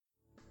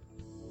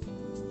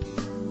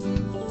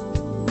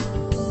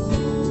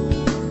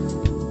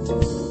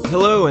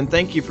Hello, and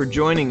thank you for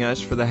joining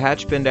us for the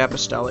Hatchbend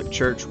Apostolic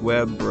Church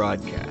web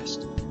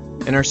broadcast.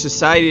 In our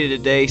society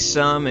today,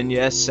 some, and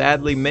yes,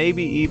 sadly,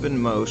 maybe even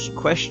most,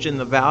 question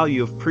the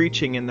value of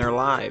preaching in their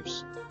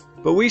lives.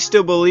 But we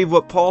still believe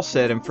what Paul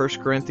said in 1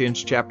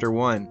 Corinthians chapter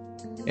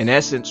 1. In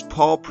essence,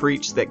 Paul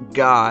preached that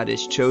God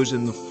has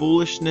chosen the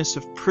foolishness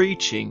of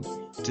preaching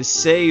to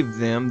save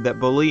them that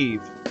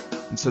believe.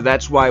 And so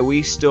that's why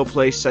we still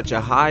place such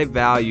a high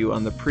value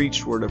on the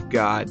preached word of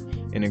God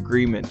in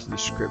agreement to the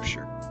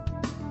Scripture.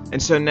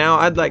 And so now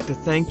I'd like to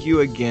thank you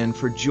again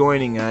for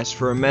joining us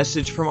for a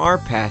message from our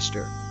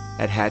pastor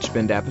at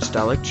Hatchbend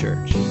Apostolic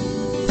Church.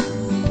 Verses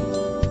 9 and 10,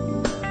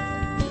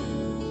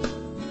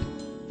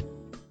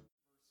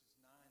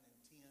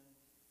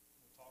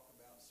 we'll talk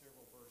about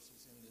several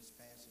verses in this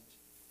passage,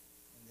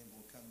 and then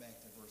we'll come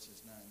back to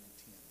verses 9 and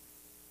 10.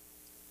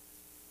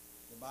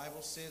 The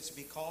Bible says,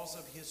 "Because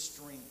of his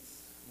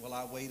strength will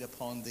I wait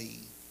upon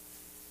thee,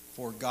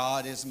 for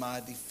God is my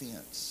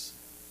defense."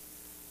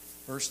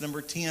 Verse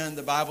number 10,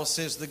 the Bible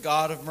says, "The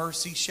God of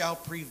mercy shall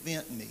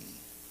prevent me.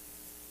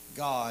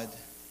 God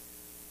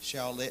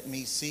shall let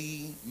me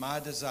see my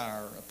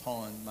desire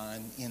upon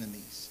mine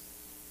enemies."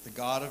 The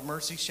God of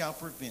mercy shall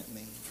prevent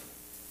me.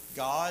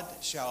 God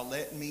shall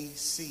let me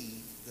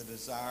see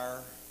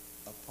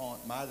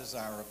my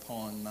desire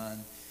upon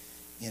mine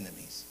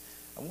enemies.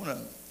 I want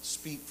to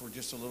speak for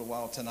just a little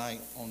while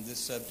tonight on this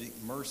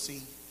subject.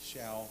 Mercy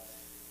shall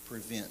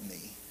prevent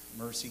me.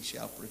 Mercy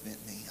shall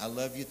prevent me. I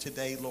love you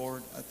today,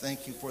 Lord. I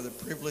thank you for the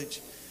privilege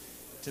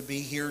to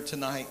be here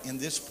tonight in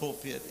this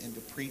pulpit and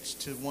to preach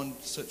to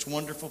such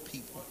wonderful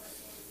people.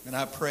 And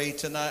I pray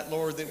tonight,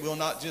 Lord, that we'll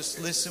not just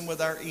listen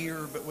with our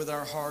ear, but with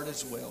our heart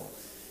as well.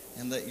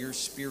 And let your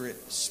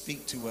Spirit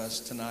speak to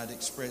us tonight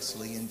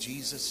expressly in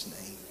Jesus'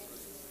 name.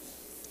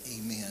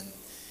 Amen.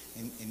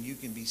 And you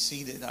can be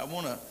seated. I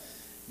want to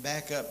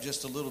back up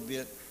just a little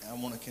bit. I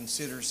want to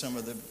consider some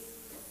of the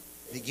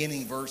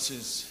beginning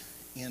verses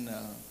in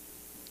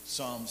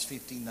Psalms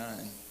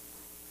 59.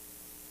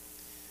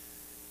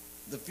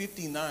 The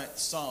 59th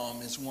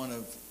Psalm is one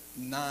of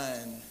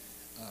 9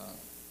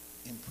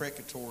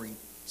 imprecatory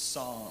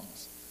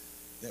psalms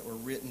that were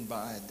written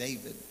by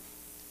David.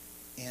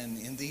 And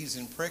in these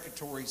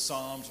imprecatory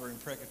psalms or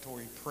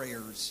imprecatory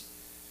prayers,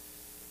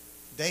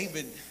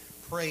 David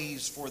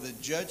prays for the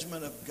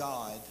judgment of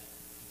God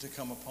to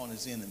come upon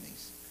his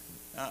enemies.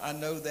 Now, I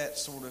know that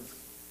sort of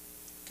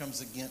comes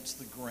against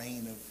the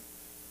grain of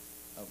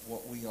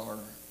what we are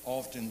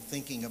often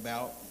thinking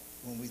about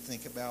when we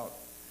think about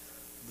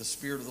the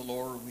Spirit of the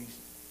Lord. We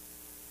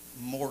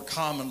more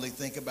commonly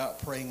think about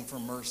praying for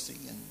mercy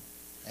and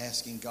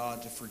asking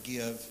God to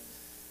forgive.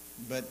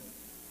 But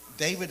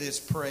David is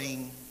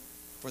praying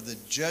for the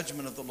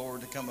judgment of the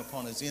Lord to come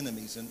upon his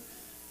enemies. And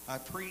I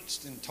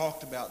preached and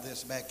talked about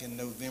this back in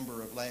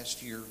November of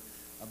last year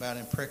about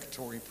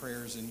imprecatory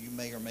prayers, and you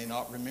may or may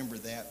not remember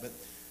that, but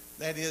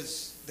that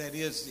is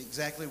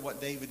exactly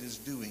what David is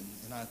doing.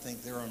 And I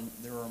think there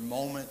are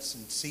moments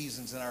and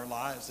seasons in our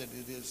lives that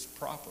it is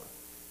proper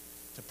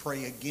to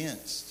pray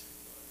against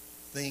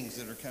things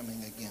that are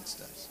coming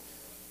against us.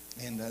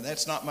 And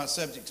that's not my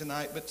subject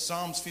tonight, but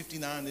Psalms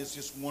 59 is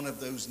just one of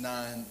those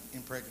 9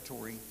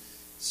 imprecatory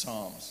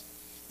psalms.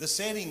 The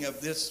setting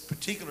of this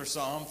particular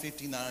Psalm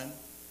 59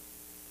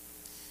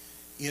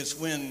 is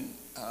when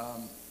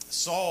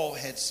Saul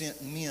had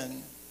sent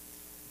men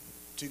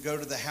to go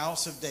to the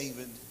house of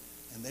David,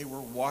 and they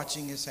were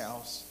watching his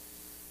house,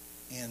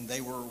 and they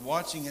were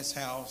watching his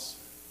house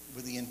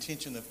with the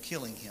intention of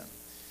killing him.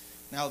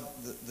 Now,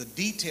 the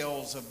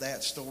details of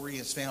that story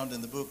is found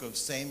in the book of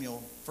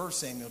Samuel, 1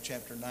 Samuel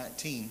chapter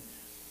 19.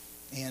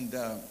 And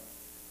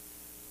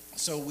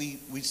so we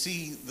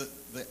see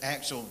the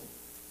actual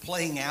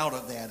playing out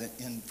of that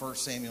in 1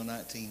 Samuel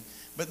 19.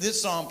 But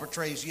this psalm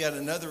portrays yet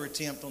another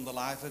attempt on the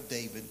life of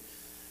David.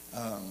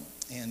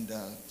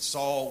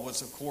 Saul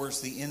was, of course,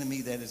 the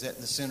enemy that is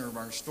at the center of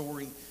our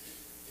story.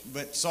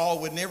 But Saul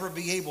would never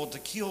be able to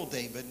kill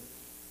David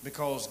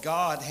because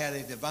God had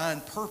a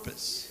divine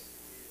purpose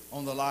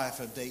on the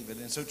life of David.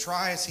 And so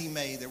try as he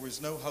may, there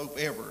was no hope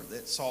ever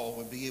that Saul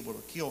would be able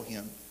to kill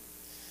him.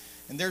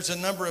 And there's a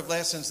number of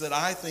lessons that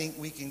I think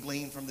we can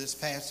glean from this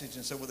passage.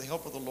 And so with the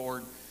help of the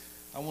Lord,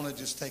 I want to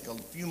just take a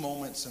few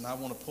moments, and I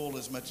want to pull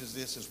as much of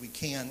this as we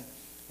can.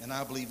 And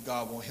I believe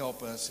God will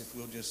help us if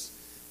we'll just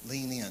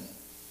lean in.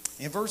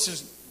 In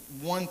verses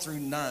 1 through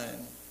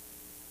 9,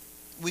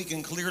 we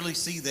can clearly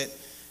see that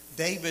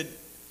David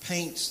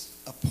paints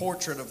a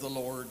portrait of the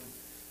Lord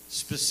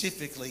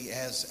specifically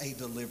as a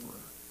deliverer.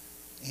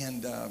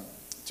 And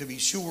to be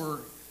sure,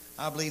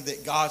 I believe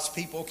that God's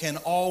people can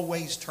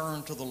always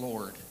turn to the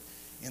Lord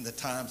in the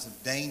times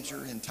of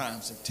danger, in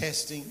times of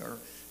testing, or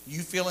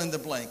you fill in the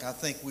blank. I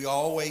think we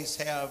always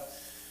have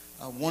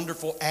a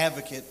wonderful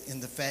advocate in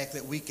the fact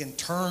that we can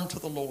turn to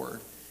the Lord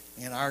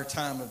in our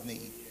time of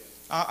need.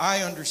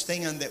 I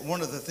understand that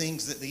one of the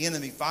things that the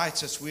enemy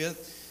fights us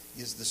with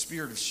is the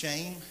spirit of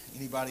shame.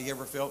 Anybody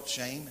ever felt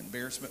shame,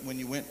 embarrassment when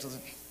you went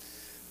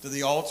to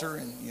the altar?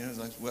 And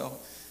like, well,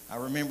 I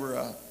remember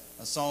a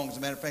song. As a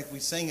matter of fact, we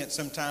sing it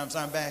sometimes,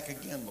 I'm back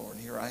again, Lord.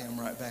 Here I am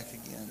right back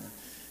again.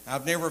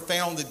 I've never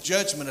found the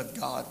judgment of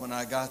God when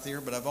I got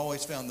there, but I've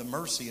always found the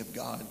mercy of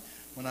God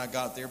when I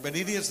got there. But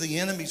it is the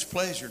enemy's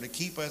pleasure to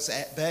keep us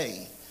at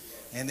bay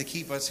and to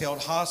keep us held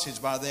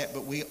hostage by that.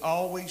 But we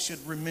always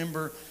should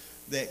remember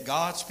that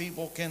God's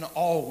people can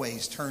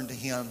always turn to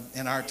Him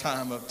in our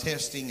time of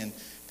testing and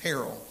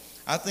peril.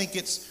 I think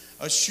it's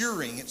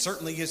assuring, it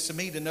certainly is to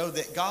me, to know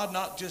that God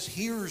not just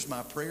hears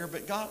my prayer,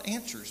 but God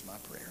answers my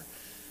prayer.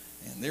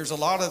 And there's a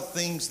lot of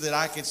things that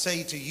I could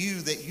say to you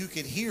that you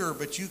could hear,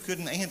 but you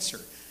couldn't answer.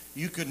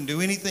 You couldn't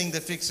do anything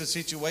to fix the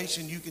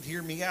situation. You could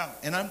hear me out.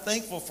 And I'm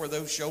thankful for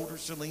those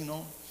shoulders to lean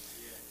on.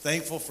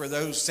 Thankful for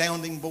those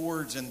sounding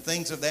boards and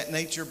things of that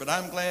nature. But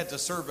I'm glad to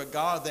serve a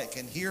God that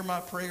can hear my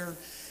prayer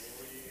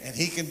and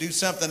He can do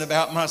something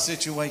about my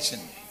situation.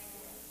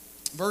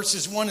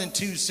 Verses 1 and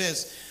 2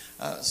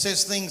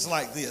 says things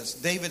like this.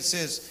 David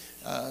says,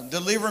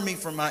 deliver me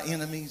from my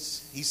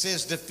enemies. He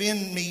says,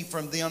 defend me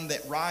from them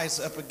that rise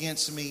up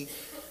against me.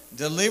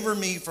 Deliver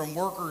me from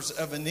workers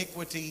of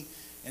iniquity.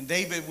 And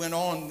David went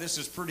on, this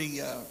is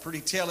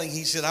pretty telling.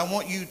 He said, I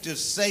want you to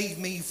save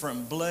me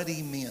from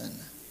bloody men.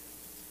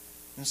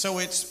 And so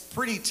it's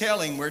pretty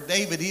telling where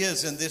David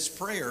is in this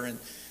prayer.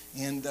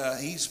 And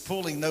he's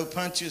pulling no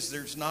punches.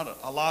 There's not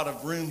a lot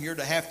of room here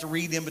to have to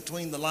read in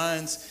between the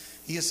lines.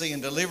 He is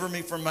saying, deliver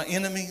me from my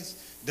enemies.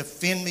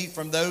 Defend me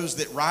from those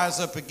that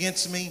rise up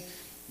against me.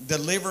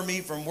 Deliver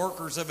me from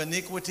workers of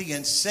iniquity.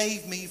 And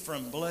save me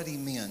from bloody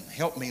men.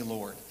 Help me,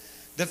 Lord.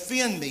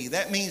 Defend me.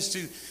 That means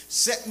to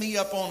set me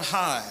up on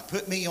high.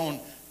 Put me on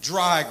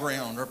dry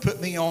ground or put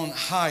me on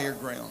higher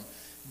ground.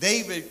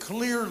 David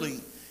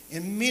clearly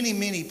in many,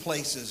 many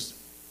places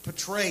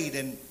portrayed,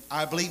 and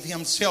I believe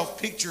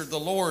himself pictured the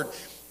Lord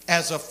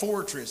as a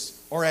fortress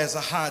or as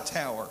a high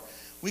tower.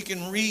 We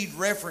can read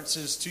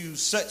references to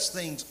such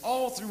things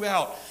all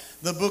throughout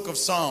the book of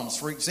Psalms.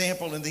 For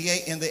example, in the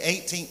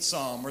 18th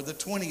Psalm or the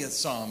 20th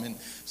Psalm, in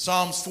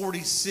Psalms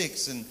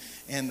 46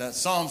 and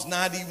Psalms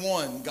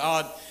 91,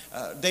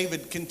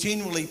 David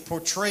continually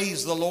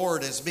portrays the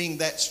Lord as being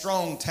that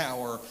strong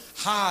tower,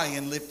 high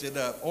and lifted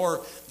up,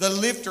 or the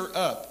lifter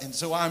up. And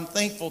so I'm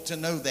thankful to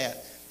know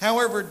that.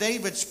 However,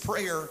 David's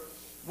prayer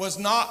was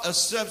not a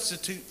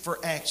substitute for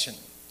action.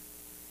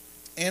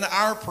 And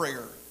our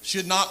prayer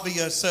should not be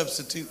a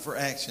substitute for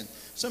action.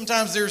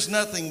 Sometimes there's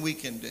nothing we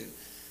can do.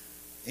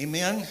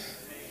 Amen?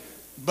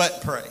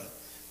 But pray.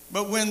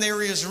 But when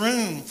there is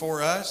room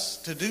for us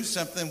to do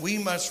something, we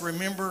must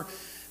remember,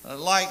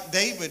 like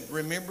David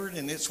remembered,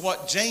 and it's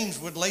what James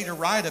would later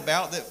write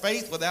about, that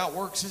faith without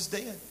works is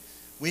dead.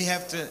 We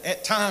have to,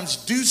 at times,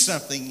 do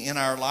something in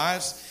our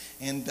lives,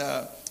 and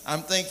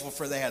I'm thankful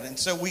for that. And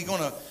so we're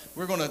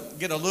gonna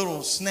get a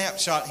little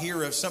snapshot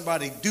here of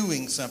somebody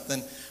doing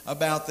something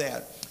about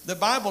that. The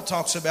Bible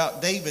talks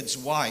about David's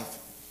wife,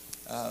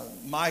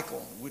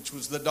 Michal, which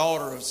was the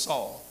daughter of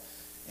Saul.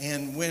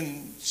 And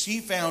when she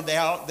found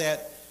out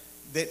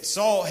that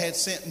Saul had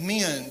sent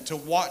men to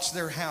watch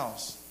their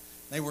house,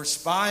 they were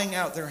spying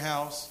out their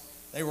house.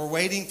 They were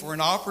waiting for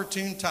an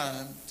opportune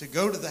time to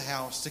go to the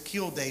house to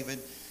kill David.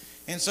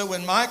 And so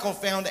when Michal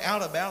found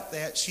out about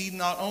that, she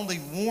not only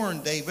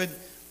warned David,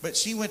 but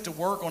she went to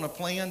work on a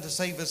plan to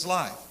save his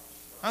life.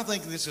 I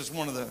think this is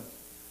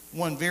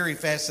one very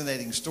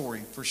fascinating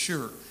story for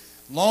sure.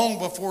 Long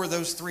before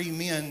those three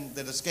men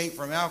that escaped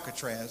from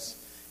Alcatraz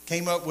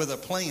came up with a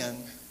plan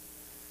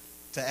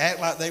to act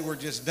like they were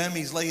just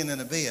dummies laying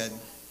in a bed.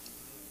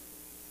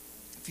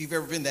 If you've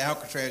ever been to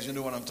Alcatraz, you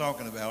know what I'm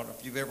talking about.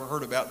 If you've ever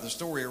heard about the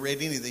story or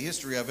read any of the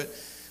history of it.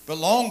 But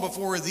long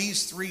before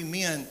these three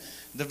men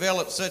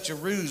developed such a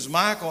ruse,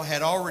 Michal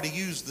had already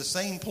used the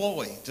same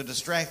ploy to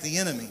distract the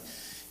enemy.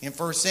 In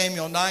 1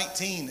 Samuel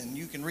 19, and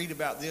you can read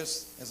about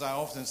this, as I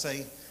often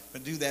say,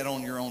 but do that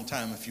on your own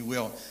time, if you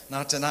will.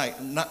 Not tonight.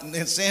 In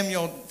 1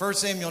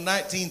 Samuel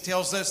 19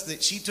 tells us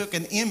that she took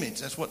an image.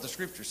 That's what the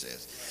scripture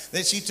says.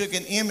 That she took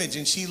an image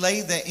and she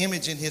laid that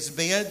image in his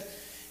bed.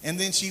 And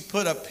then she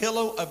put a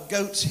pillow of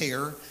goat's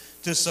hair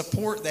to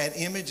support that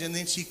image. And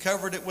then she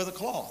covered it with a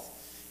cloth.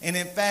 And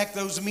in fact,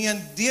 those men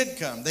did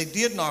come. They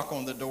did knock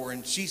on the door.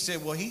 And she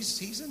said, well,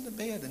 he's in the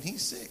bed and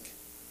he's sick.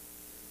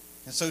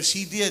 And so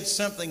she did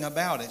something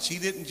about it. She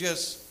didn't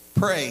just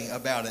pray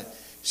about it.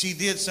 She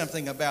did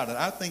something about it.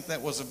 I think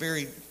that was a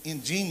very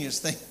ingenious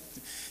thing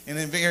and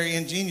a very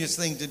ingenious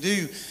thing to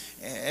do.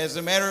 As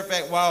a matter of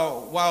fact,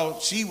 while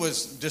she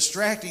was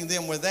distracting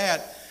them with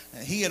that,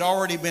 he had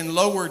already been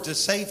lowered to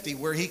safety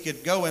where he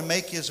could go and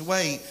make his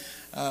way.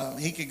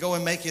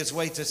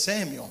 To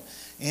Samuel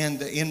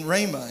and in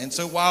Ramah. And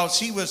so while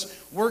she was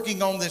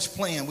working on this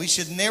plan, we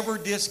should never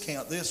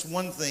discount this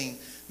one thing,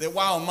 that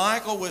while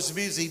Michal was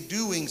busy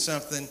doing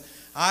something,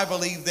 I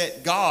believe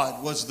that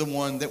God was the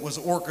one that was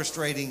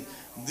orchestrating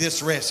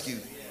this rescue.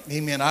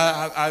 Amen.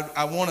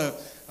 I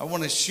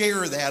want to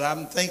share that.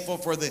 I'm thankful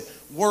for the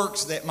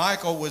works that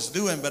Michal was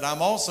doing, but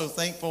I'm also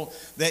thankful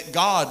that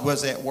God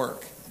was at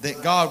work,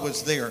 that God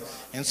was there.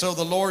 And so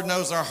the Lord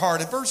knows our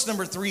heart. In verse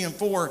number 3 and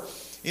 4,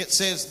 it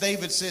says,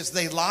 David says,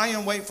 they lie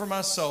in wait for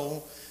my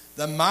soul.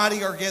 The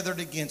mighty are gathered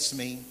against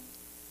me.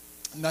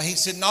 Now he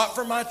said, not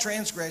for my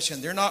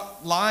transgression. They're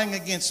not lying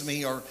against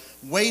me or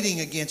waiting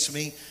against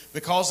me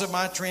because of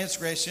my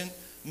transgression,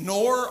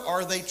 nor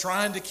are they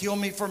trying to kill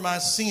me for my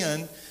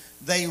sin.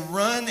 They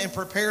run and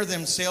prepare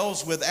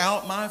themselves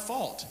without my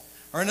fault.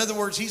 Or in other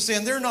words, he's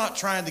saying they're not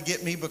trying to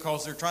get me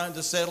because they're trying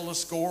to settle a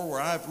score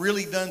where I've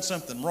really done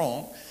something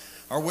wrong,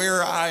 or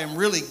where I am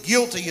really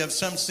guilty of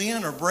some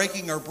sin or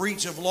breaking or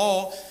breach of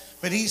law.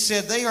 But he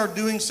said they are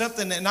doing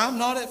something and I'm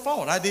not at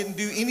fault. I didn't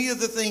do any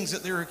of the things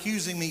that they're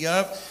accusing me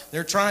of.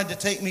 They're trying to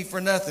take me for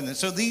nothing. And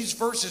so these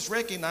verses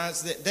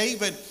recognize that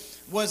David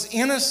was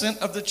innocent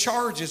of the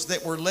charges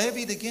that were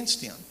levied against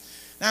him.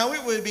 Now,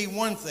 it would be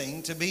one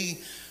thing to be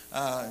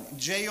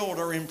jailed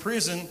or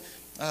imprisoned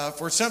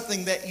for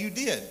something that you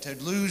did, to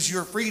lose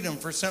your freedom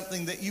for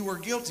something that you were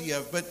guilty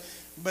of.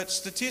 But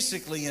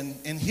statistically,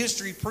 and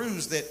history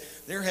proves that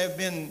there have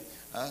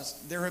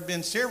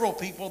been several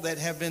people that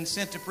have been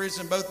sent to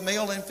prison, both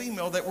male and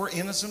female, that were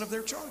innocent of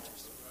their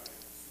charges.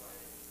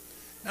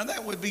 Now,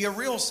 that would be a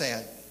real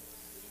sad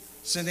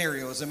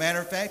scenario. As a matter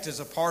of fact,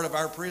 as a part of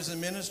our prison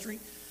ministry,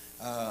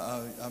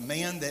 a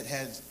man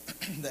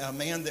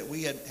that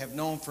we have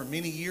known for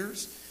many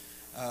years,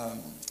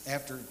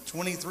 after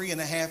 23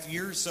 and a half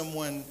years,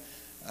 someone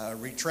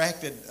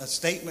retracted a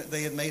statement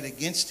they had made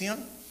against him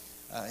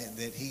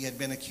that he had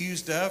been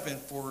accused of, and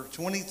for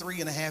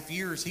 23 and a half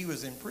years he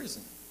was in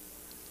prison.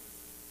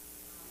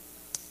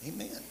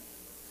 Amen.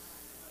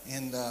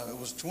 And it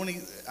was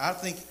I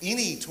think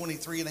any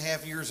 23 and a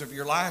half years of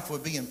your life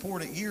would be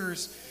important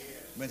years,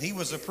 but he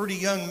was a pretty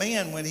young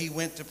man when he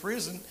went to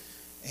prison.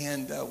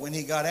 And when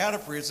he got out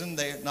of prison,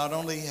 not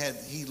only had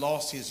he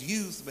lost his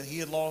youth, but he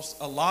had lost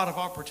a lot of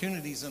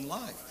opportunities in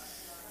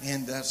life.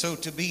 And so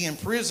to be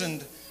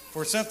imprisoned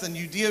for something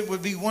you did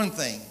would be one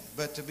thing,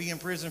 but to be in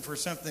prison for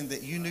something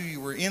that you knew you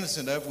were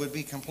innocent of would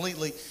be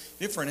completely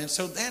different. And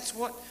so that's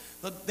what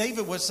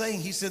David was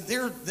saying. He said,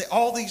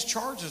 all these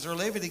charges are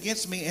levied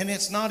against me, and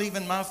it's not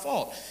even my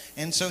fault.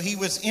 And so he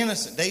was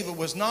innocent. David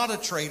was not a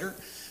traitor.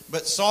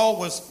 But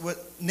Saul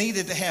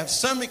needed to have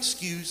some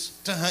excuse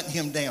to hunt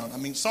him down. I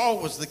mean, Saul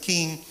was the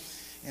king,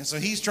 and so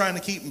he's trying to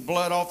keep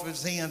blood off of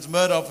his hands,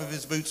 mud off of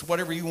his boots,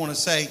 whatever you want to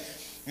say.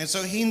 And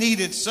so he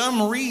needed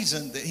some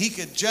reason that he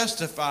could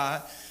justify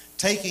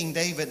taking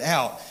David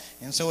out.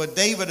 And so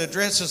David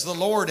addresses the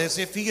Lord as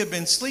if he had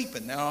been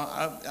sleeping.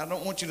 Now, I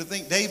don't want you to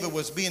think David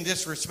was being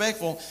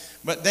disrespectful,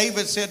 but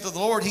David said to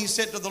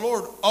the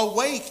Lord,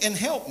 awake and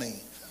help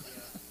me.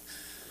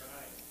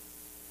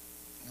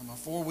 Now,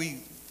 before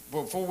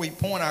we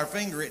point our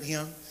finger at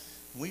him,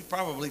 we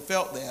probably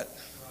felt that.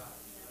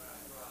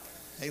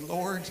 Hey,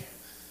 Lord,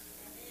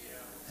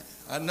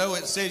 I know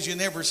it says you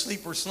never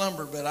sleep or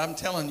slumber, but I'm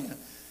telling you,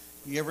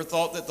 you ever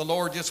thought that the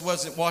Lord just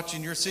wasn't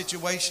watching your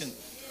situation?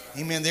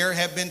 Amen. There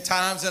have been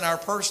times in our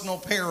personal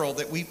peril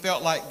that we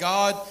felt like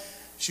God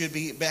should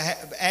be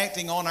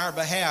acting on our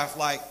behalf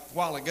like a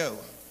while ago.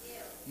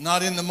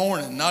 Not in the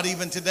morning, not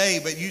even today,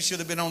 but you should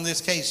have been on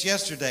this case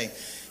yesterday.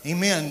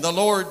 Amen. The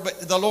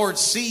Lord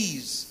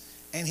sees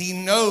and he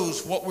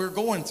knows what we're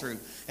going through.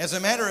 As a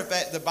matter of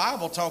fact, the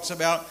Bible talks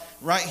about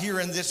right here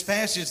in this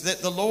passage that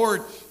the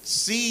Lord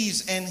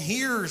sees and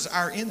hears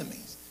our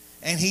enemies.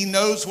 And he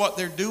knows what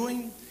they're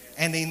doing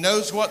and he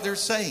knows what they're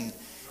saying.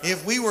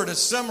 If we were to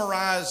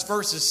summarize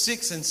verses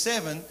 6 and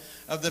 7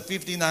 of the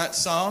 59th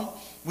Psalm,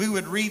 we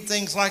would read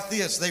things like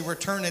this. They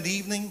return at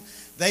evening.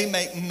 They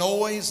make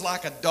noise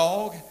like a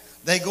dog.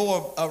 They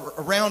go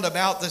around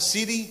about the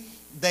city.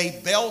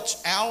 They belch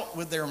out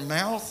with their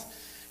mouth.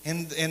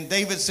 And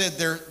David said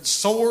their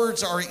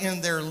swords are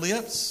in their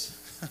lips.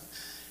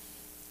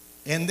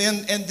 and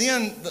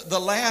then the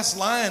last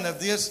line of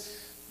this,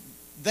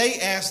 they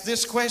ask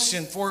this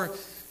question, for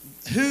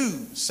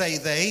who, say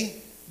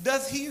they,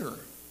 doth hear?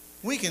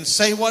 We can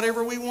say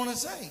whatever we want to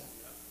say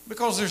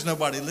because there's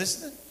nobody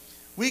listening.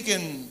 We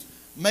can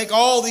make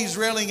all these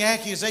railing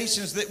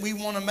accusations that we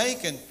want to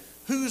make, and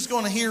who's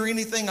going to hear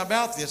anything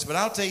about this? But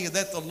I'll tell you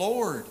that the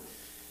Lord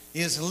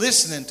is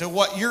listening to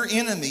what your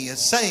enemy is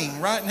saying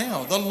right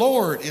now. The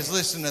Lord is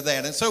listening to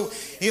that. And so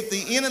if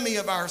the enemy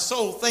of our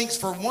soul thinks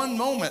for one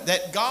moment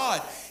that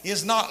God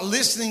is not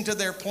listening to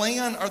their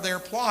plan or their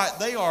plot,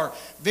 they are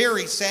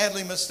very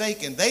sadly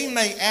mistaken. They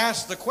may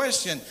ask the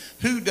question,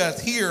 who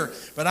doth hear?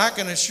 But I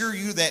can assure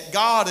you that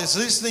God is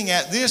listening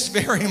at this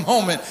very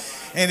moment.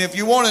 And if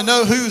you want to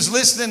know who's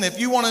listening, if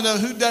you want to know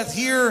who doth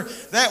hear,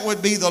 that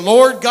would be the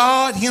Lord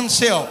God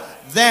himself.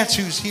 That's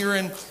who's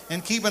hearing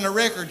and keeping a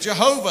record.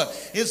 Jehovah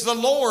is the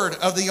Lord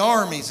of the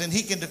armies, and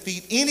he can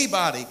defeat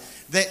anybody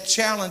that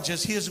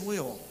challenges his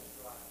will.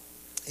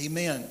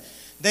 Amen.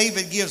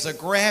 David gives a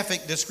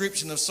graphic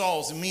description of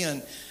Saul's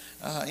men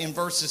in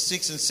verses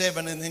 6 and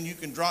 7, and then you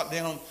can drop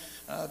down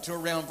to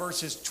around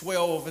verses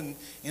 12 and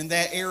in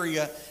that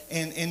area.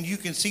 And you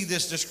can see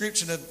this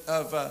description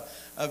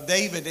of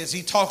David as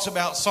he talks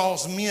about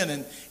Saul's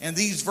men. And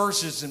these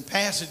verses and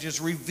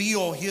passages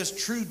reveal his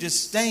true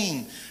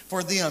disdain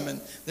for them.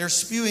 And they're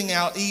spewing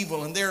out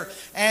evil. And they're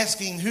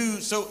asking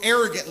who so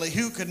arrogantly,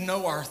 who could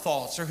know our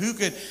thoughts, or who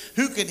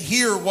could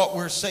hear what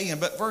we're saying.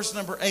 But verse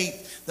number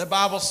 8, the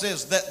Bible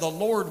says that the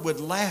Lord would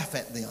laugh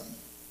at them.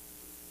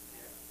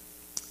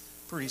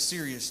 Pretty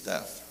serious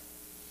stuff.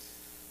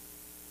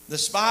 The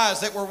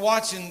spies that were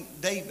watching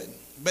David,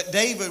 but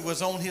David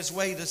was on his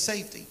way to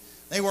safety.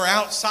 They were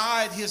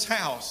outside his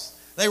house.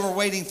 They were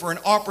waiting for an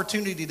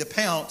opportunity to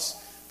pounce,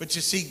 but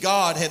you see,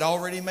 God had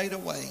already made a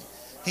way.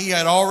 He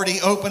had already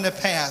opened a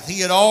path. He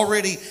had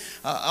already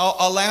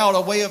allowed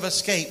a way of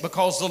escape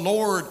because the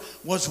Lord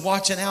was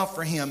watching out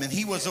for him and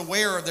he was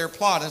aware of their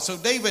plot. And so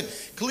David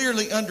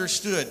clearly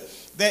understood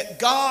that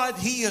God,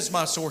 he is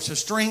my source of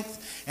strength.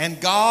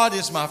 And God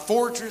is my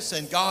fortress,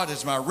 and God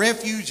is my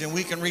refuge. And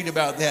we can read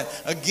about that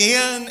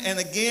again and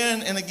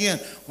again and again.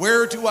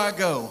 Where do I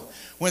go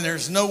when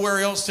there's nowhere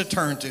else to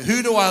turn to?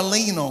 Who do I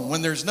lean on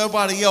when there's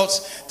nobody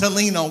else to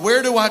lean on?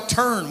 Where do I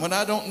turn when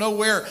I don't know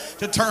where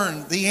to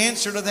turn? The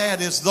answer to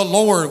that is the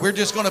Lord. We're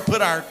just going to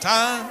put our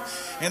time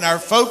and our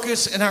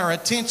focus and our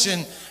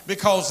attention,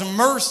 because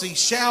mercy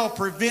shall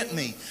prevent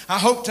me. I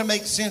hope to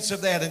make sense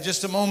of that in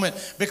just a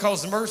moment.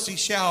 Because mercy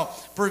shall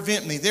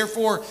prevent me.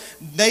 Therefore,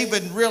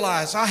 David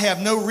realized, I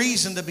have no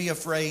reason to be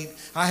afraid.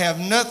 I have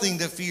nothing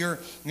to fear.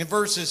 In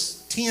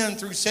verses 10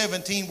 through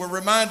 17, we're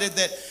reminded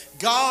that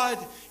God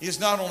is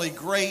not only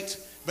great,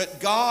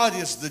 but God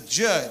is the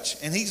judge.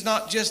 And he's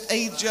not just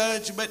a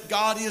judge, but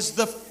God is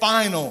the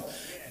final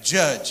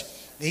judge.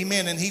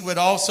 Amen. And he would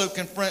also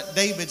confront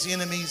David's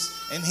enemies,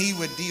 and he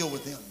would deal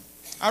with them.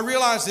 I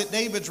realize that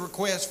David's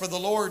request for the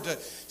Lord to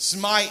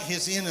smite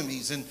his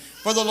enemies and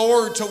for the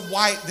Lord to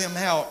wipe them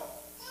out,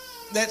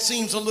 that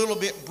seems a little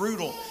bit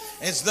brutal,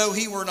 as though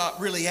he were not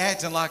really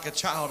acting like a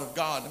child of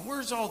God. And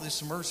where's all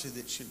this mercy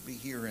that should be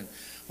here? And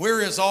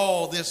where is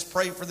all this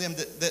pray for them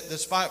that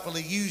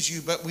despitefully use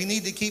you? But we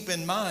need to keep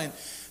in mind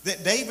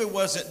that David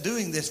wasn't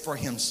doing this for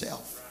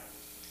himself.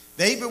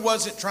 David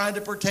wasn't trying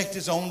to protect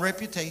his own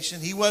reputation.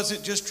 He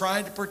wasn't just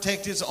trying to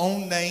protect his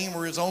own name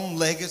or his own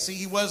legacy.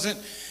 He wasn't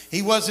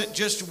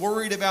just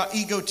worried about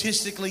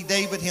egotistically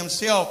David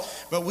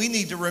himself. But we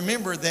need to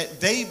remember that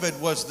David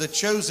was the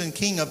chosen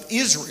king of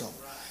Israel.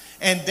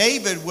 And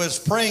David was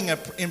praying an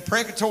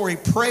imprecatory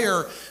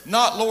prayer,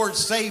 not Lord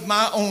save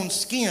my own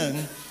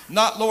skin,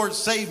 not Lord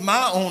save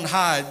my own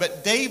hide,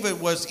 but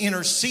David was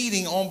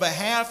interceding on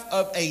behalf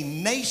of a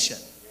nation.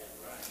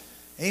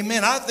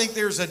 Amen. I think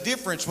there's a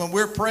difference when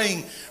we're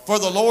praying for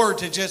the Lord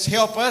to just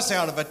help us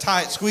out of a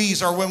tight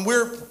squeeze, or when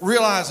we're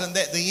realizing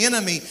that the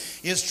enemy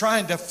is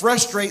trying to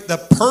frustrate the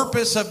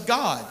purpose of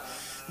God.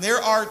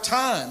 There are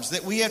times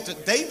that we have to,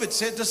 David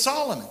said to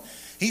Solomon,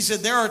 he said,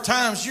 there are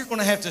times you're going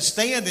to have to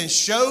stand and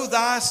show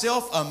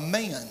thyself a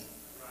man.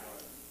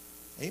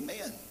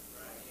 Amen.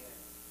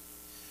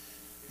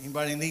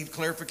 Anybody need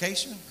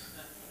clarification?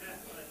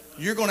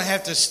 You're going to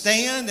have to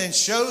stand and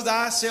show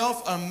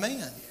thyself a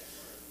man.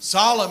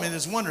 Solomon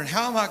is wondering,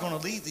 how am I going to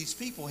lead these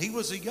people? He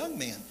was a young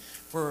man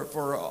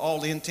for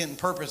all intent and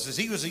purposes.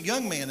 He was a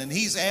young man, and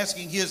he's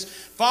asking his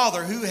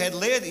father who had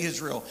led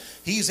Israel.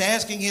 He's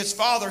asking his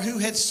father who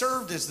had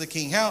served as the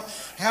king,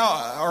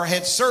 or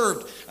had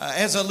served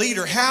as a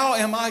leader. How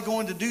am I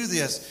going to do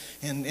this?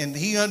 And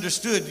he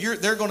understood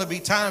there are going to be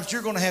times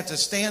you're going to have to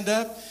stand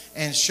up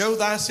and show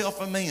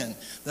thyself a man.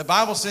 The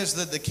Bible says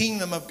that the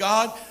kingdom of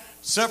God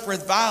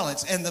suffereth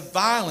violence, and the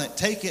violent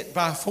take it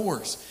by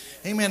force.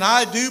 Amen.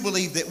 I do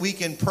believe that we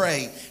can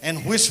pray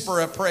and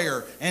whisper a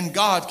prayer and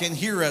God can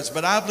hear us.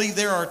 But I believe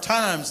there are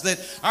times that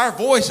our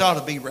voice ought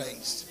to be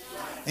raised.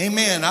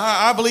 Amen.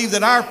 I believe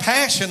that our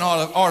passion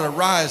ought to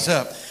rise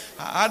up.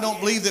 I don't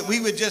believe that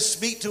we would just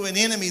speak to an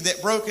enemy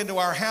that broke into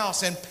our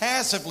house and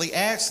passively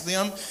ask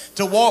them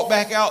to walk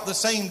back out the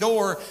same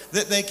door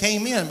that they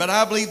came in. But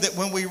I believe that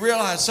when we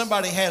realize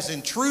somebody has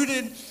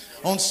intruded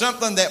on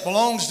something that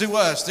belongs to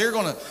us,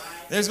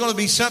 there's going to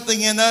be something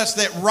in us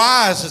that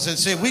rises and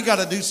says, we got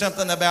to do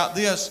something about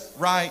this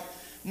right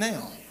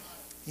now.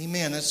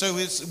 Amen. And so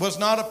it was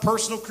not a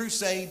personal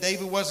crusade.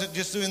 David wasn't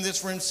just doing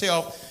this for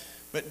himself,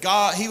 but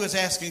God, he was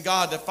asking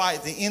God to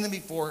fight the enemy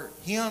for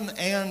him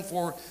and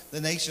for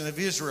the nation of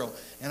Israel.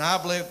 And I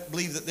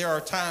believe that there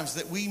are times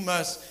that we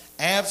must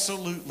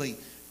absolutely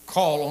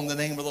call on the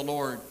name of the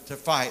Lord to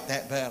fight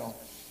that battle.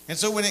 And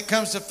so when it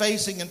comes to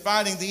facing and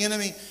fighting the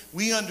enemy,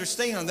 we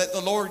understand that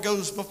the Lord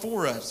goes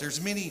before us.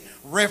 There's many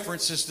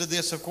references to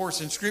this, of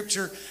course, in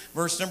Scripture.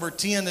 Verse number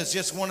 10 is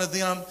just one of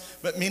them.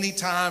 But many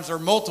times, or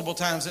multiple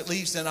times at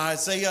least, in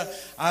Isaiah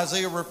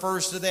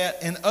refers to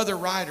that, and other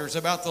writers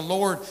about the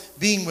Lord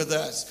being with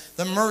us.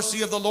 The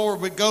mercy of the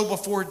Lord would go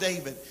before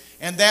David.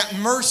 And that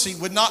mercy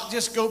would not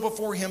just go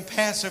before him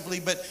passively,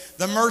 but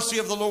the mercy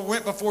of the Lord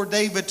went before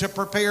David to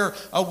prepare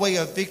a way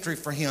of victory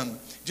for him.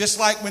 Just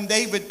like when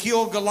David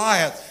killed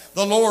Goliath,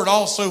 the Lord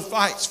also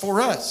fights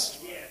for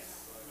us.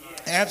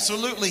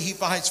 Absolutely, he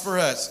fights for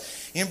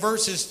us. In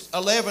verses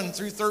 11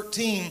 through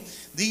 13,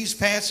 these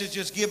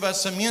passages give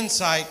us some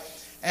insight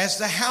as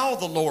to how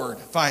the Lord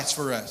fights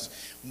for us.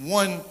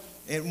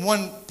 In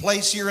one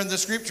place here in the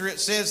scripture, it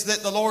says that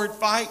the Lord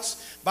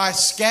fights by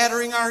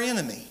scattering our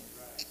enemy.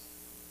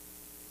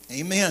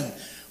 Amen.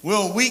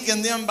 We'll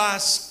weaken them by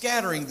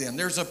scattering them.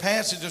 There's a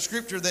passage of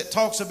scripture that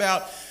talks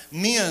about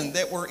men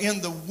that were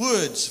in the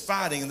woods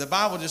fighting. And the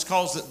Bible just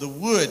calls it the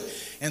wood.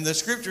 And the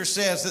scripture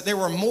says that there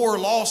were more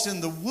lost in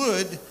the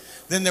wood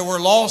than there were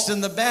lost in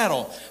the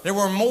battle. There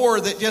were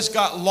more that just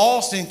got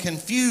lost and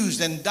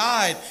confused and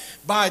died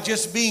by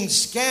just being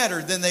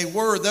scattered than they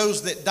were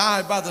those that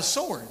died by the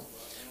sword.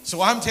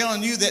 So I'm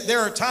telling you that there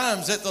are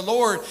times that the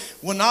Lord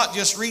will not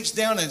just reach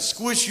down and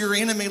squish your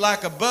enemy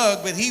like a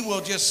bug, but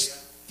He'll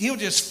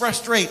just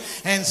frustrate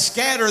and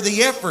scatter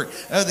the effort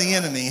of the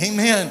enemy.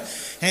 Amen.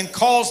 And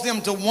cause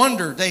them to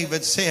wonder,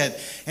 David said.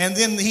 And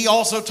then he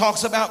also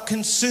talks about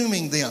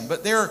consuming them.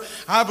 But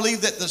I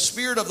believe that the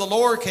Spirit of the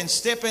Lord can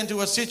step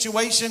into a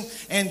situation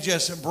and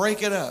just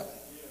break it up.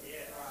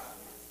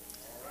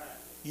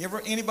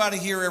 Anybody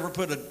here ever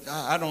put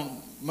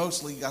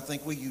I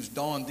think we use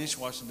Dawn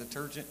dishwashing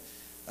detergent.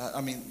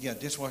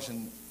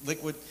 Dishwashing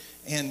liquid.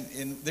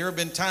 And there have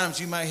been times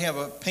you might have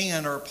a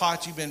pan or a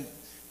pot you've been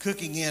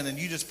cooking in, and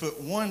you just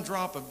put one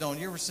drop of Dawn.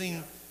 You ever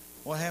seen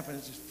what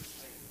happens?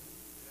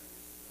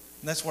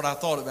 And that's what I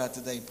thought about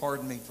today.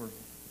 Pardon me for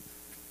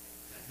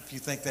if you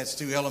think that's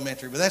too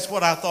elementary, but that's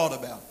what I thought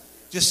about.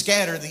 Just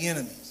scatter the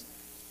enemies.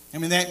 I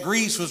mean, that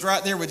grease was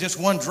right there with just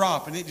one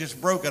drop, and it just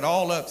broke it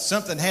all up.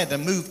 Something had to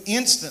move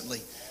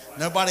instantly.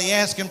 Nobody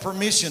asking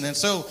permission. And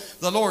so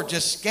the Lord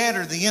just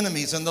scattered the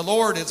enemies, and the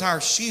Lord is our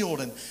shield,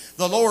 and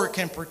the Lord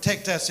can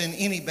protect us in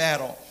any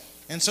battle.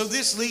 And so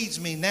this leads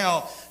me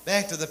now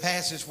back to the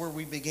passage where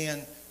we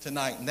began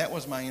tonight. And that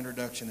was my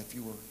introduction, if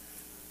you were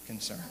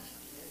concerned.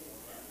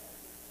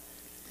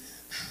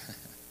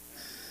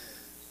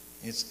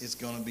 It's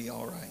going to be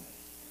all right.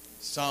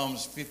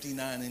 Psalms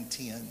 59 and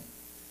 10.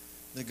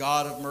 The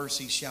God of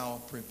mercy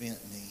shall prevent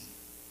me.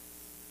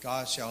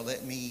 God shall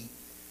let me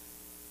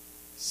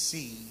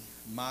see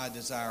my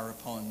desire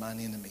upon mine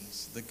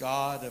enemies. The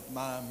God of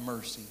my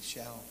mercy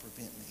shall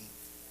prevent me.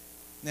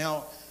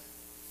 Now,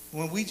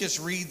 when we just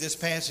read this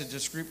passage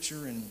of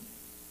Scripture, and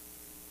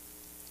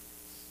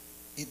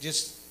it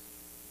just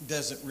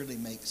doesn't really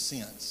make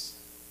sense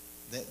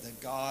that the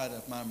God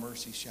of my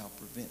mercy shall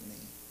prevent me.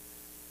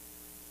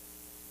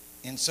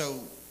 And so,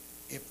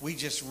 if we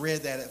just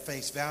read that at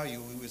face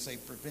value, we would say,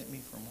 prevent me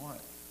from what?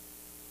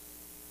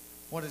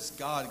 What is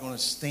God going to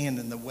stand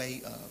in the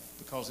way of?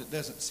 Because it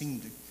doesn't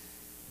seem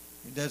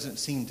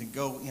to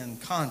go in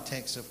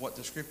context of what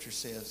the Scripture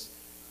says.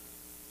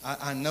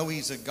 I know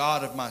He's a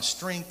God of my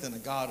strength and a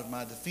God of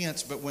my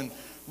defense, but when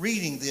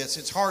reading this,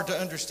 it's hard to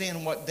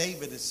understand what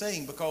David is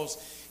saying, because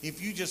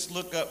if you just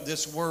look up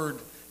this word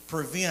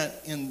prevent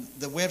in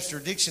the Webster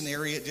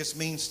Dictionary, it just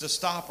means to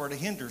stop or to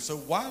hinder. So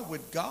why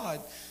would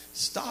God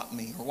stop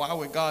me, or why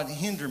would God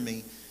hinder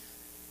me?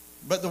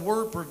 But the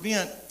word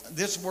prevent,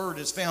 this word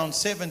is found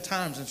 7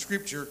 times in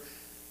Scripture,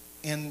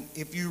 and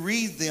if you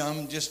read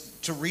them,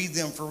 just to read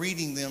them for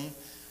reading them,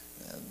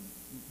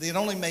 it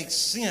only makes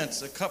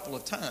sense a couple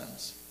of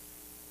times.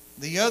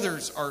 The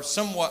others are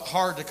somewhat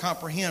hard to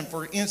comprehend.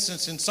 For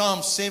instance, in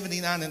Psalm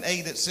 79 and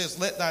 8, it says,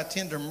 let thy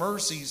tender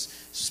mercies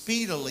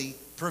speedily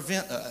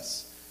prevent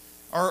us.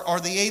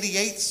 Or the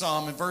 88th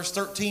Psalm in verse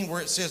 13,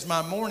 where it says,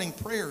 my morning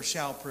prayer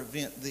shall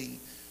prevent thee.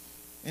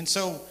 And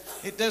so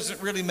it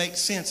doesn't really make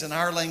sense in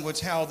our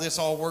language how this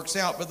all works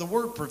out. But the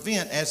word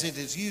prevent, as it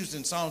is used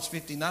in Psalms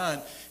 59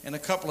 and a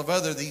couple of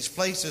other these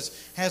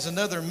places, has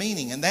another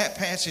meaning. In that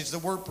passage, the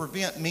word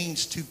prevent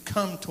means to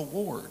come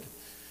toward.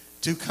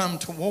 To come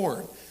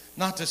toward.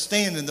 Not to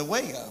stand in the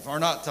way of, or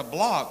not to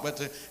block, but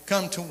to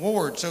come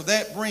toward. So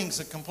that brings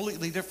a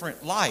completely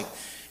different light.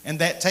 And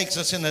that takes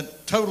us in a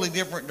totally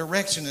different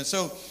direction. And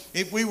so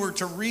if we were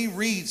to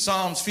reread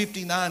Psalms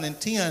 59 and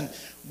 10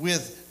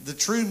 with the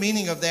true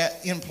meaning of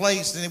that in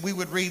place, then we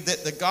would read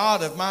that the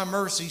God of my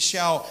mercy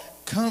shall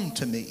come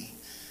to me.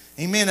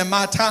 Amen. In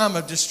my time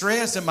of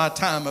distress, in my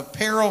time of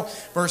peril.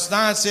 Verse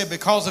 9 said,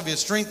 because of His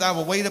strength I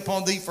will wait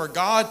upon thee, for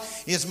God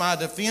is my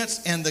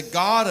defense, and the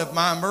God of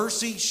my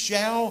mercy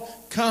shall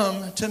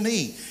come to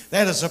me.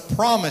 That is a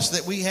promise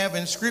that we have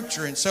in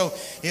Scripture. And so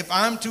if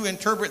I'm to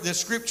interpret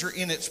this Scripture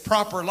in its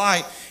proper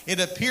light,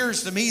 it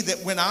appears to me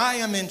that when I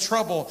am in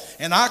trouble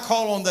and I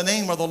call on the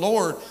name of the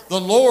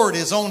Lord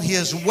is on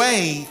His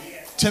way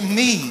to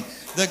me.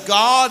 The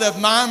God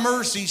of my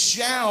mercy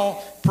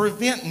shall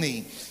prevent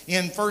me.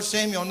 In 1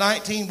 Samuel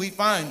 19, we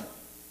find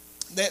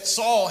that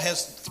Saul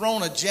has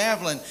thrown a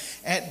javelin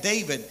at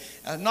David.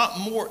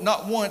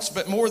 Not once,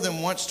 but more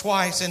than once,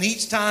 twice. And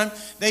each time,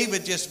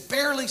 David just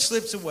barely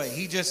slips away.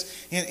 He just,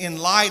 in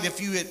light,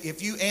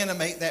 if you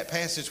animate that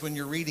passage when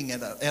you're reading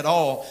it at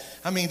all,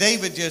 I mean,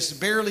 David just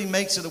barely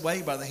makes it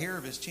away by the hair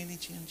of his chinny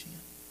chin.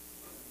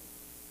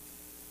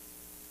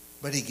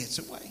 But he gets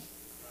away.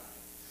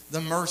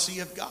 The mercy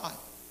of God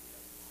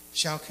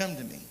shall come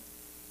to me.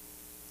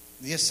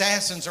 The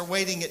assassins are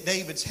waiting at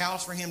David's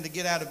house for him to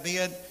get out of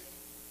bed.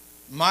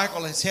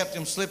 Michael has helped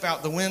him slip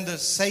out the window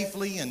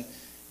safely, and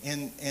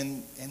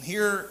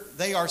here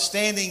they are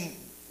standing,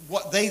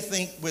 what they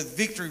think, with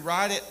victory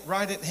right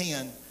at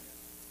hand.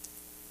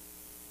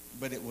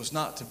 But it was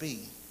not to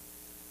be,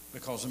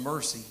 because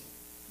mercy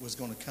was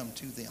going to come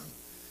to them.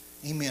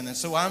 Amen. And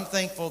so I'm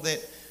thankful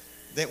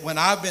that when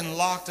I've been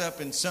locked up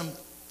in some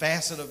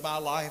facet of my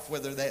life,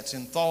 whether that's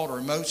in thought or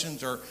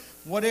emotions or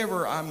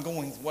whatever I'm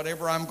going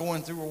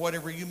through, or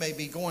whatever you may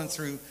be going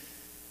through,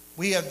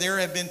 there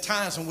have been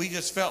times when we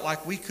just felt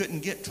like we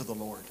couldn't get to the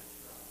Lord.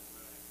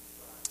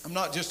 I'm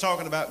not just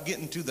talking about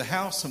getting to the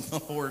house of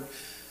the Lord,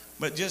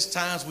 but just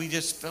times we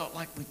just felt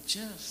like we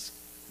just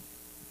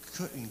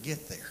couldn't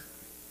get there.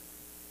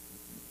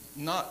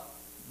 Not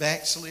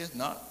backslid,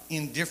 not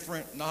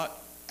indifferent, not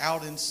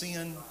out in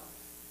sin,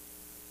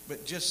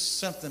 but just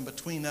something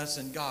between us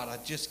and God. I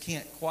just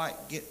can't quite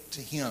get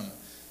to Him.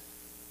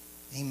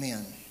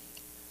 Amen.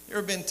 There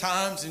have been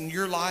times in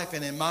your life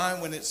and in mine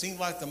when it seemed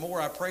like the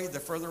more I prayed, the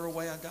further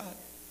away I got.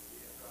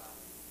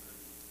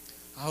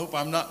 I hope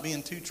I'm not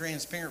being too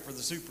transparent for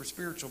the super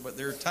spiritual, but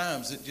there are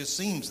times it just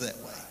seems that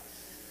way.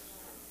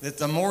 That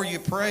the more you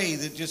pray,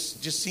 that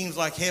just seems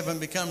like heaven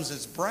becomes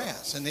as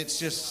brass, and it's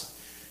just,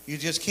 you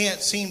just can't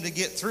seem to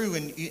get through,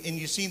 and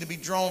you seem to be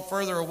drawn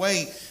further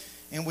away.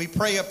 And we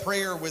pray a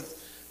prayer with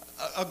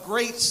a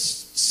great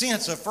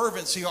sense of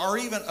fervency, or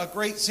even a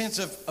great sense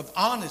of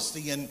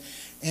honesty and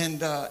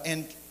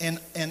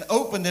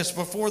openness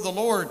before the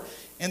Lord.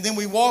 And then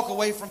we walk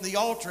away from the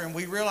altar and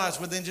we realize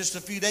within just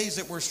a few days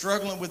that we're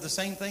struggling with the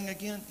same thing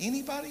again.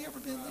 Anybody ever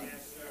been there?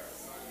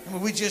 I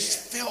mean, we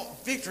just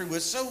felt victory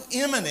was so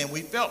imminent.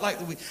 We felt like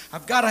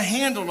I've got a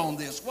handle on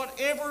this.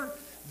 Whatever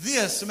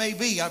this may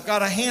be, I've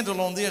got a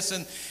handle on this.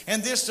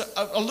 And this,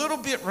 a little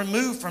bit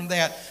removed from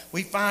that,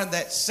 we find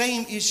that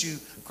same issue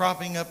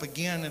cropping up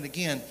again and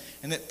again.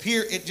 And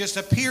it just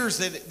appears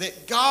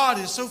that God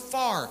is so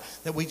far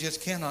that we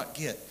just cannot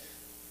get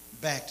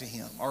back to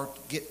Him or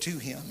get to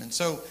Him. And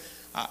so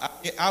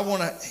I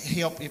want to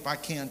help, if I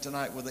can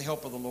tonight, with the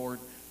help of the Lord,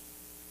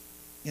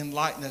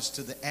 enlighten us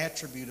to the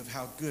attribute of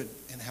how good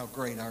and how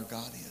great our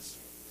God is.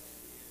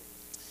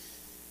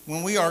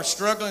 When we are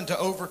struggling to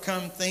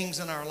overcome things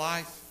in our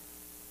life,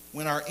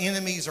 when our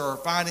enemies are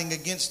fighting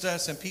against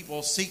us and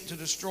people seek to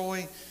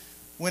destroy,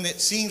 when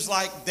it seems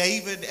like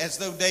as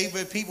though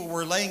people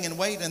were laying in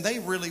wait, and they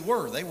really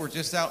were. They were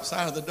just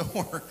outside of the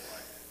door.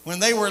 When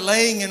they were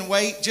laying in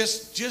wait,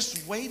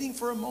 just waiting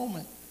for a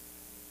moment.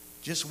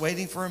 Just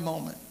waiting for a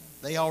moment.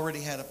 They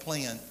already had a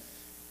plan.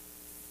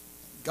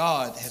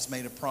 God has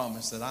made a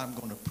promise that I'm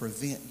going to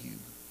prevent you.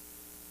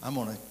 I'm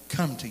going to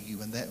come to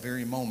you in that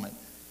very moment.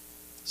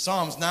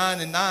 Psalms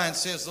 9:9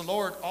 says, the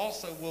Lord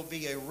also will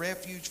be a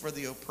refuge for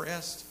the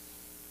oppressed,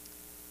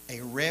 a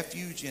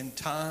refuge in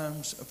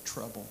times of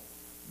trouble.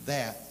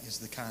 That is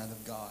the kind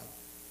of God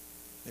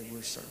that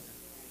we're serving.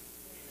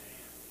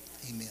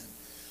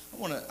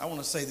 Amen. I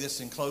want to say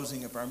this in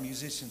closing, if our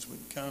musicians would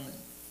come.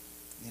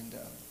 And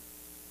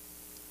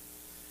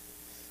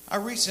I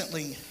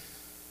recently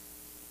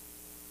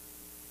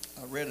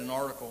read an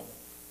article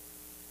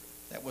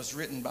that was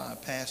written by a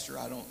pastor.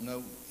 I don't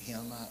know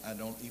him. I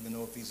don't even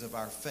know if he's of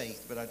our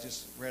faith, but I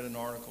just read an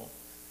article.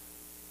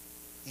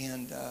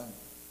 And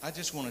I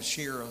just want to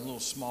share a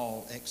little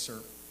small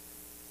excerpt,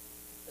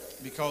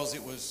 because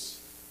it was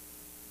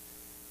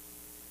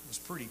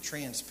pretty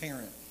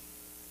transparent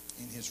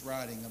in his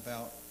writing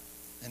about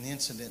an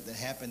incident that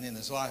happened in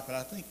his life. But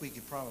I think we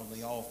could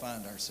probably all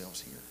find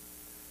ourselves here.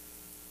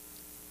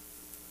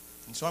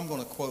 And so I'm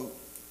going to quote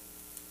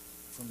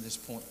from this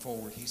point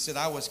forward. He said,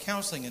 I was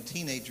counseling a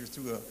teenager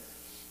through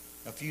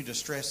a few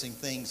distressing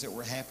things that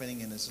were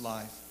happening in his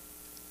life.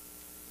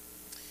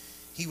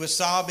 He was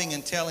sobbing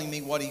and telling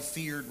me what he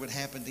feared would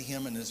happen to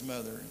him and his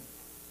mother.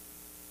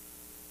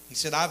 He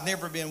said, I've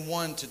never been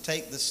one to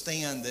take the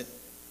stand that,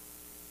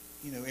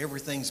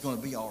 everything's going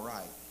to be all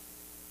right.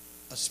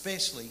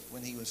 Especially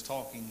when he was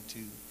talking to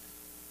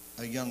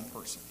a young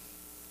person.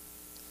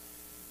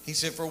 He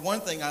said, for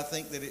one thing, I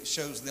think that it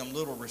shows them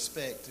little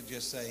respect to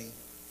just say,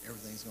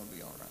 everything's going to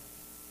be all right.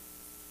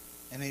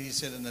 And then he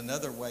said, in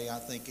another way, I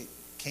think it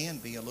can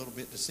be a little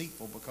bit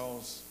deceitful,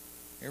 because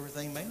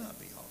everything may not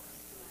be all right.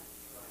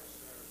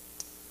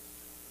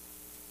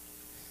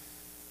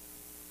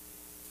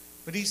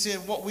 But he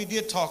said what we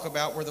did talk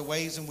about were the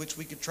ways in which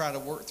we could try to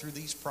work through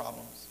these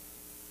problems.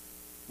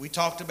 We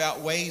talked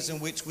about ways in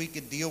which we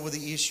could deal with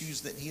the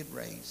issues that he had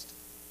raised.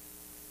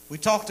 We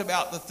talked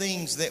about the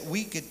things that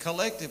we could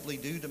collectively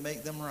do to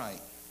make them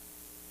right.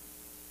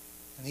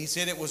 And he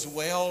said it was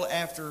well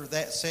after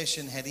that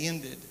session had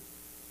ended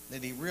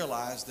that he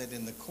realized that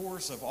in the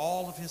course of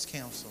all of his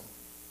counsel,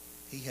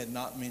 he had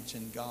not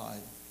mentioned God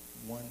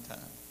one time.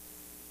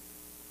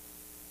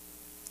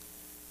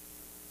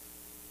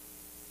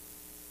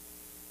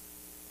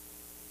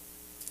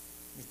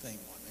 You think,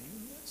 well,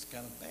 that's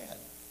kind of bad.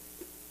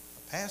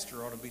 A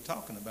pastor ought to be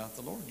talking about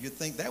the Lord. You'd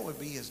think that would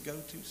be his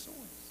go-to source.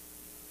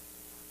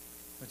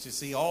 But you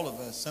see, all of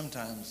us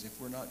sometimes, if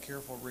we're not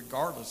careful,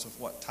 regardless of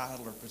what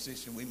title or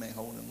position we may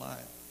hold in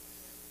life,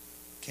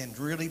 can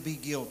really be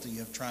guilty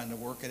of trying to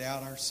work it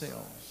out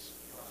ourselves,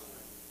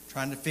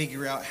 trying to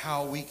figure out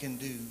how we can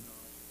do.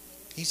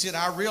 He said,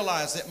 I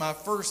realized that my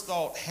first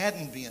thought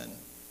hadn't been,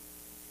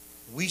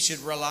 we should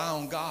rely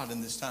on God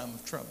in this time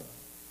of trouble.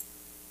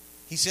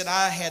 He said,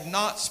 I had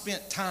not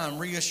spent time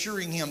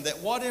reassuring him that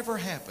whatever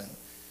happened,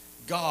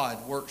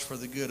 God works for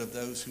the good of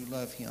those who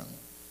love him.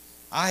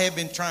 I have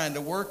been trying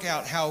to work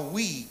out how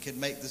we could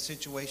make the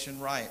situation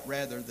right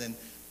rather than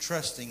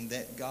trusting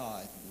that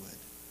God would.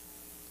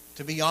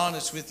 To be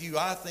honest with you,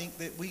 I think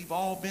that we've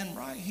all been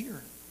right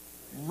here,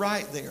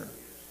 right there.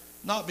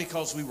 Not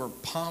because we were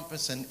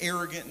pompous and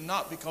arrogant,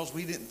 not because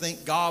we didn't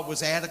think God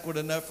was adequate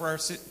enough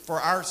for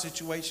our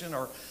situation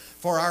or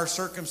for our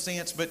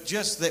circumstance, but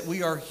just that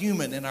we are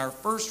human, and our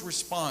first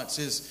response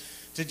is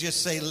to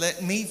just say,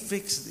 let me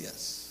fix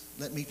this.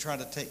 Let me try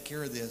to take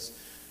care of this.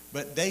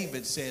 But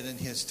David said, in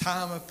his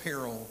time of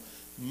peril,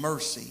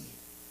 mercy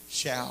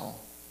shall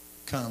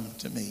come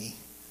to me.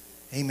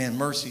 Amen.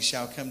 Mercy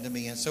shall come to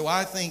me. And so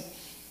I think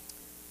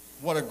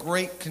what a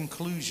great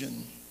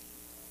conclusion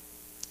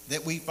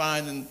that we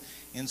find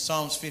in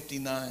Psalms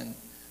 59.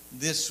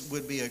 This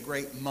would be a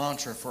great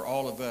mantra for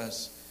all of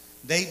us.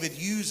 David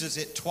uses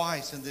it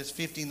twice in this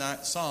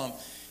 59th Psalm.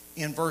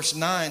 In verse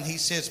 9, he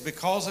says,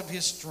 because of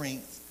his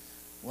strength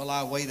will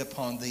I wait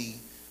upon thee,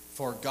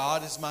 for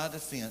God is my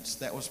defense.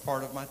 That was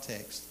part of my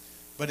text.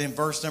 But in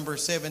verse number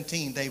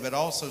 17, David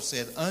also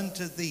said,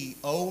 unto thee,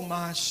 O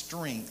my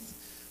strength,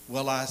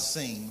 will I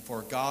sing,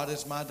 for God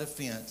is my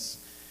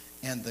defense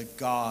and the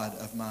God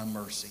of my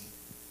mercy.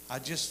 I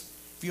just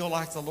feel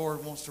like the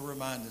Lord wants to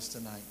remind us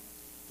tonight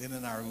that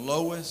in our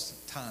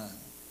lowest time,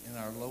 in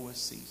our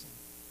lowest season,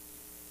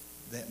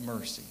 that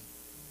mercy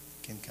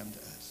can come to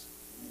us.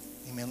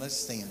 Amen. Let's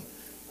stand.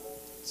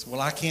 So, well,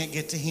 I can't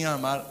get to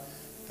him. I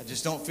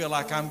just don't feel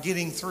like I'm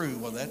getting through.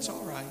 Well, that's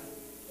all right.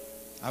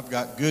 I've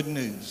got good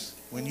news.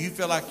 When you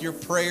feel like your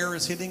prayer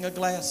is hitting a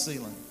glass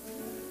ceiling,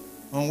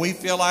 when we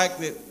feel like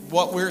that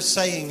what we're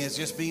saying is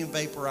just being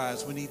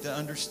vaporized, we need to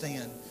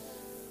understand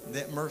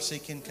that mercy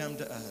can come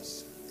to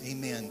us.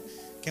 Amen.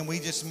 Can we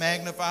just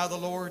magnify the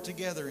Lord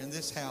together in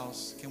this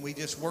house? Can we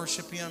just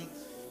worship him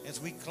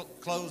as we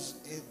close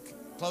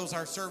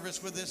our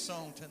service with this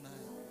song tonight?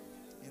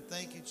 And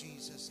thank you,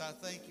 Jesus. I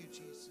thank you,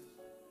 Jesus.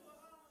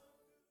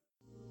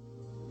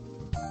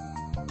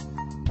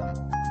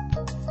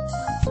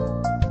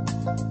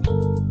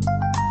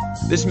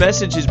 This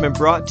message has been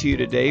brought to you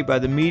today by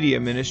the media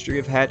ministry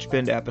of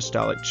Hatchbend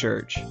Apostolic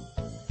Church.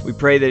 We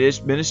pray that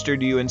it's ministered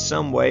to you in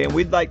some way, and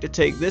we'd like to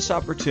take this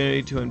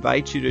opportunity to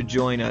invite you to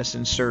join us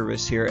in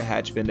service here at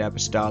Hatchbend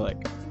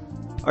Apostolic.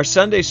 Our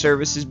Sunday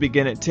services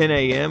begin at 10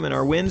 a.m. and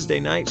our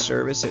Wednesday night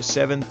service at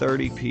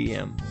 7:30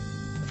 p.m.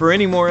 For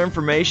any more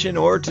information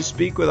or to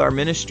speak with our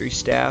ministry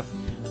staff,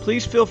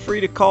 please feel free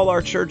to call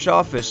our church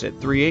office at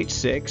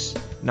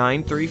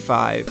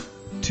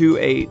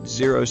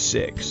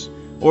 386-935-2806,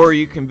 or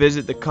you can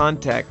visit the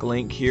contact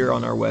link here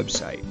on our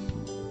website.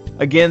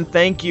 Again,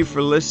 thank you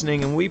for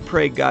listening, and we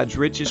pray God's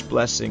richest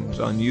blessings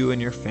on you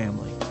and your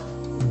family.